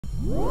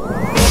We are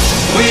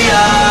the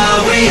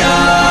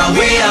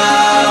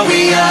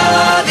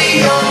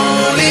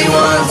only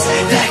ones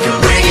that can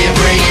bring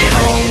it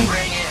home.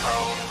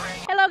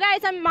 Hello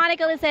guys, I'm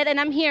Monica Lizeth and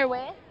I'm here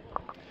with...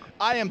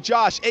 I am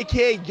Josh,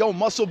 aka Yo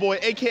Muscle Boy,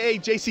 aka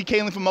JC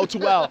Kalen from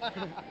O2L.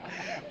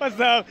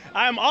 What's up?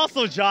 I'm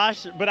also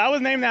Josh, but I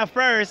was named that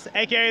first,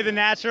 aka The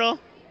Natural.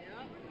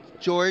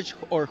 George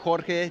or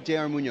Jorge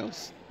J.R.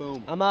 Munoz.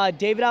 Boom. I'm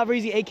David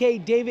Alvarez, aka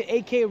David,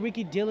 aka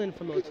Ricky Dillon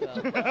from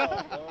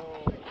O2L.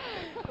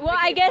 Well,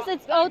 I guess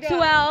it's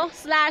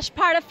O2L /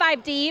 part of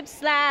 5 Deep /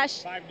 5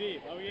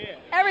 Deep, oh yeah.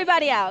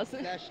 everybody else.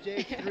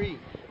 /J3.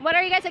 What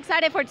are you guys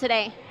excited for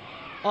today?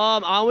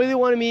 I really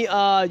want to meet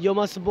Yo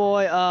Muscle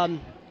Boy,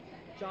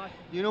 Josh.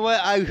 You know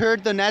what? I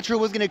heard The Natural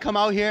was gonna come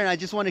out here, and I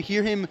just want to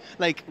hear him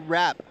like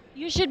rap.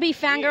 You should be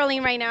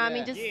fangirling right now. I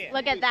mean, just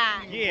look at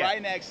that. Yeah. Right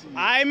next to you.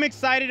 I'm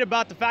excited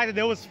about the fact that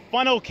there was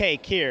funnel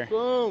cake here.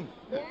 Boom.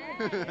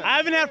 I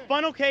haven't had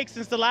funnel cake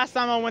since the last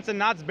time I went to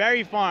Knott's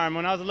Berry Farm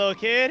when I was a little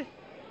kid.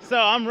 So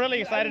I'm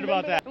really excited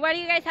about that. What do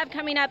you guys have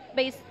coming up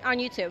based on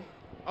YouTube?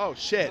 Oh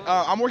shit,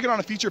 I'm working on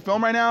a feature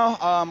film right now.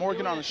 I'm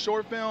working on a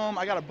short film.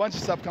 I got a bunch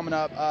of stuff coming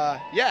up.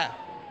 Yeah.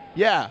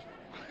 Yo,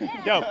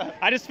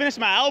 I just finished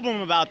my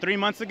album about 3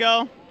 months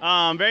ago.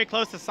 Very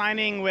close to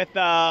signing with,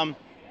 I'm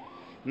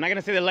not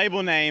gonna say the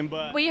label name,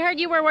 but We heard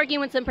you were working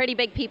with some pretty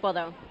big people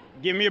though.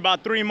 give me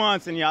about 3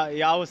 months and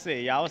y'all will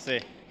see, y'all will see.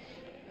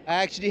 I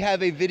actually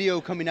have a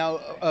video coming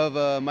out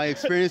of my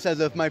experience as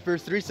of my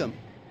first threesome.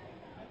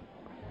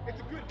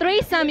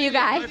 Threesome, you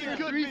guys.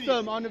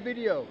 Threesome on the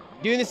video.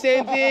 Doing the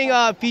same thing,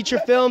 feature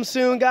film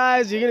soon,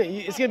 guys.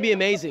 It's gonna be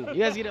amazing. You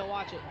guys are gonna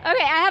watch it.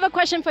 Okay, I have a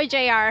question for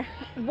JR.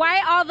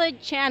 Why all the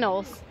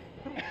channels?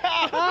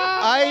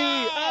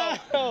 I'm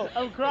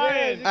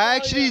crying. I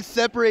actually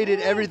separated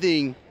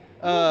everything.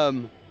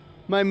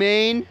 My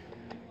main,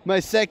 my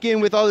second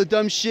with all the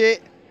dumb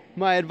shit,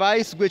 my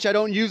advice, which I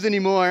don't use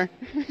anymore,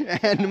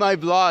 and my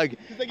vlog.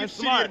 I'm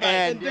smart.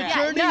 And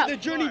The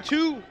Journey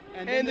 2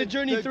 and the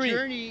Journey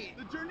 3.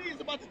 The journey is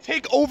about to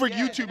take over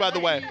YouTube, by the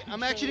way.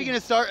 I'm actually gonna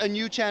start a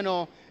new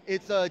channel.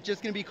 It's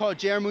just gonna be called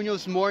J.R.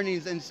 Munoz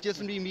Mornings, and it's just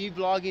gonna be me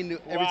vlogging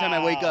every time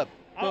I wake up.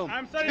 Boom.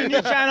 I'm starting a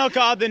new channel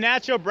called The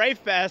Natural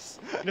Bravefest.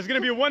 There's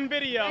gonna be one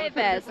video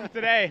Bravefest.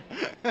 today.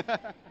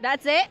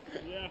 That's it?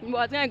 Yeah.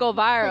 Well, it's gonna go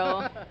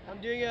viral. I'm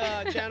doing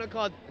a channel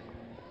called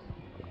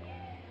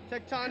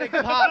TechtonicPOP.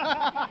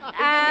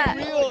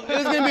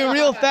 It's gonna be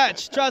real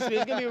fetch. Trust me,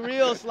 it's gonna be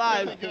real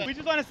slide. We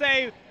just want to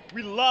say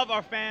we love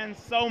our fans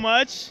so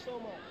much.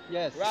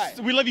 Yes. Right.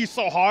 We love you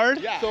so hard.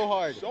 Yeah. So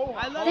hard. Damn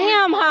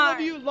I hard.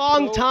 love you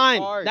long So time.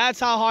 hard.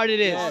 That's how hard it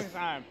is. Long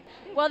time.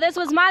 Well, this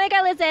was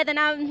Monica Lizeth and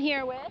I'm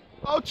here with...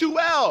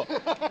 O2L.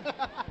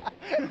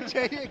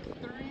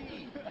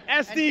 JX3.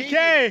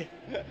 SDK.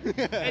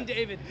 And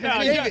David. No,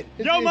 David.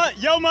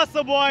 Yo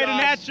Muscle Boy, The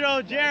Josh.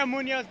 Natural, J.R.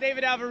 Munoz,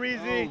 David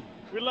Alvarez.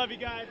 We love you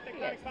guys.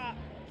 TechtonicPOP.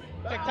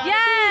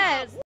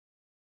 Yes!